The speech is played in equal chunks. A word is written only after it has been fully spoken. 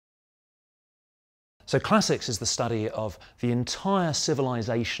So classics is the study of the entire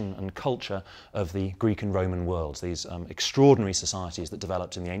civilization and culture of the Greek and Roman worlds, these extraordinary societies that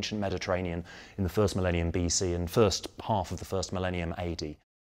developed in the ancient Mediterranean in the first millennium BC and first half of the first millennium AD.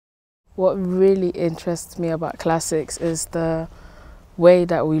 What really interests me about classics is the way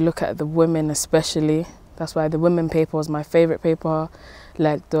that we look at the women especially. That's why the women paper was my favourite paper.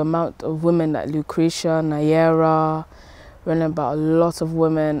 Like the amount of women like Lucretia, Neaera, learning about a lot of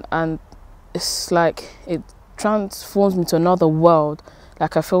women, and it's like it transforms me to another world.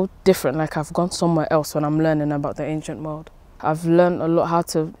 Like I feel different, like I've gone somewhere else when I'm learning about the ancient world. I've learned a lot how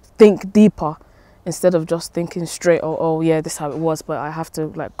to think deeper instead of just thinking straight, oh yeah, this is how it was, but I have to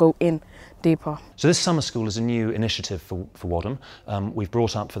like go in deeper. So this summer school is a new initiative for Wadham. We've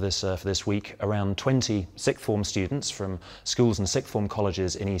brought up for this week around 20 sixth form students from schools and sixth form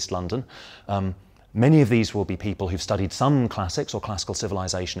colleges in East London. Many of these will be people who've studied some classics or classical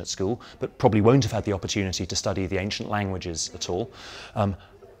civilization at school, but probably won't have had the opportunity to study the ancient languages at all.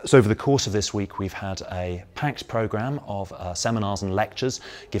 So over the course of this week, we've had a packed programme of seminars and lectures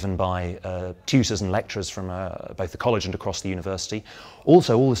given by tutors and lecturers from both the college and across the university.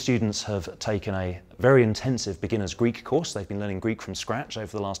 Also, all the students have taken a very intensive beginner's Greek course. They've been learning Greek from scratch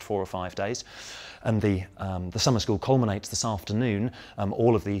over the last 4 or 5 days. And the summer school culminates this afternoon.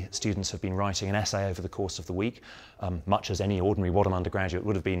 All of the students have been writing an essay over the course of the week, much as any ordinary Wadham undergraduate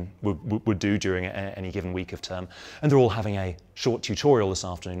would do during any given week of term. And they're all having a short tutorial this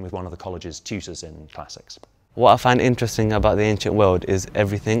afternoon with one of the college's tutors in classics. What I find interesting about the ancient world is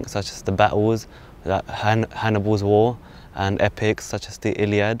everything, such as the battles, like Hannibal's war, and epics such as the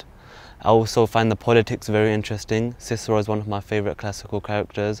Iliad. I also find the politics very interesting. Cicero is one of my favourite classical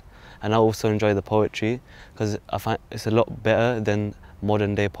characters, and I also enjoy the poetry because I find it's a lot better than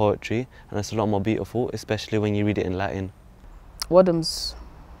modern day poetry, and it's a lot more beautiful, especially when you read it in Latin. Wadham's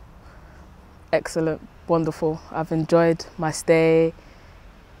excellent, wonderful. I've enjoyed my stay,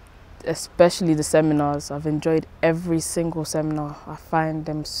 especially the seminars. I've enjoyed every single seminar. I find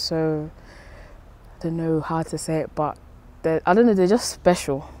them so, I don't know how to say it, but I don't know, they're just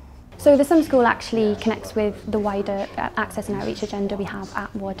special. So the summer school actually connects with the wider access and outreach agenda we have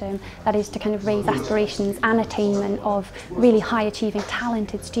at Wadham. That is to kind of raise aspirations and attainment of really high achieving,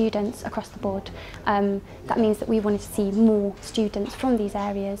 talented students across the board. That means that we wanted to see more students from these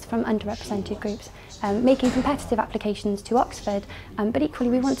areas, from underrepresented groups, making competitive applications to Oxford, but equally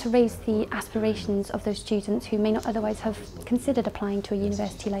we want to raise the aspirations of those students who may not otherwise have considered applying to a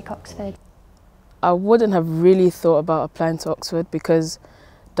university like Oxford. I wouldn't have really thought about applying to Oxford because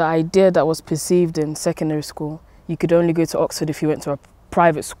the idea that was perceived in secondary school, you could only go to Oxford if you went to a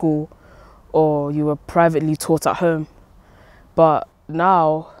private school or you were privately taught at home. But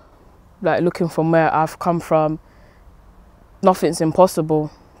now, like looking from where I've come from, nothing's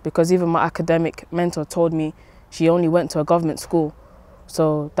impossible because even my academic mentor told me she only went to a government school.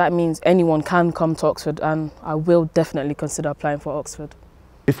 So that means anyone can come to Oxford, and I will definitely consider applying for Oxford.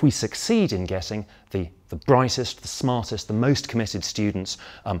 If we succeed in getting the brightest, the smartest, the most committed students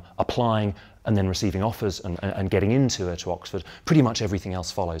applying and then receiving offers and getting into Oxford, pretty much everything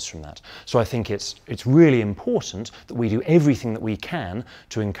else follows from that. So I think it's really important that we do everything that we can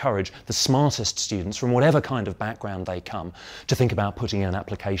to encourage the smartest students from whatever kind of background they come to think about putting in an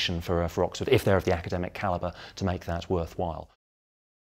application for Oxford if they're of the academic calibre to make that worthwhile.